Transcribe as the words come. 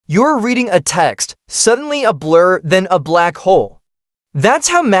You're reading a text, suddenly a blur, then a black hole. That's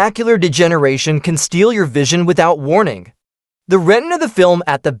how macular degeneration can steal your vision without warning. The retina, the film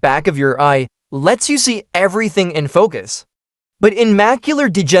at the back of your eye, lets you see everything in focus. But in macular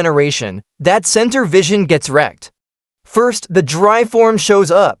degeneration, that center vision gets wrecked. First, the dry form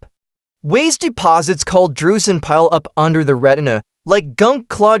shows up. Waste deposits called drusen pile up under the retina, like gunk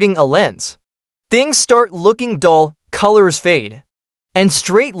clogging a lens. Things start looking dull, colors fade, and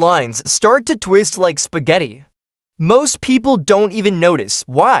straight lines start to twist like spaghetti. Most people don't even notice.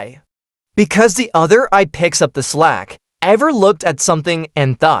 Why? Because the other eye picks up the slack. Ever looked at something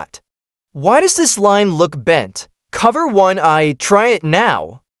and thought, why does this line look bent? Cover one eye, try it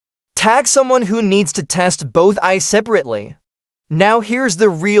now. Tag someone who needs to test both eyes separately. Now here's the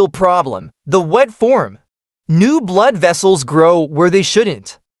real problem, the wet form. New blood vessels grow where they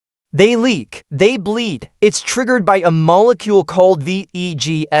shouldn't. They leak, they bleed. It's triggered by a molecule called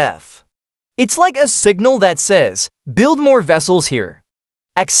VEGF. It's like a signal that says, build more vessels here.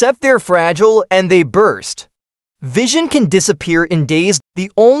 Except they're fragile and they burst. Vision can disappear in days.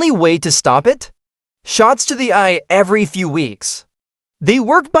 The only way to stop it? Shots to the eye every few weeks. They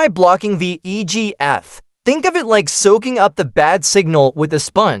work by blocking VEGF. Think of it like soaking up the bad signal with a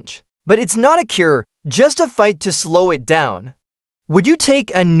sponge. But it's not a cure, just a fight to slow it down. Would you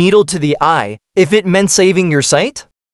take a needle to the eye if it meant saving your sight?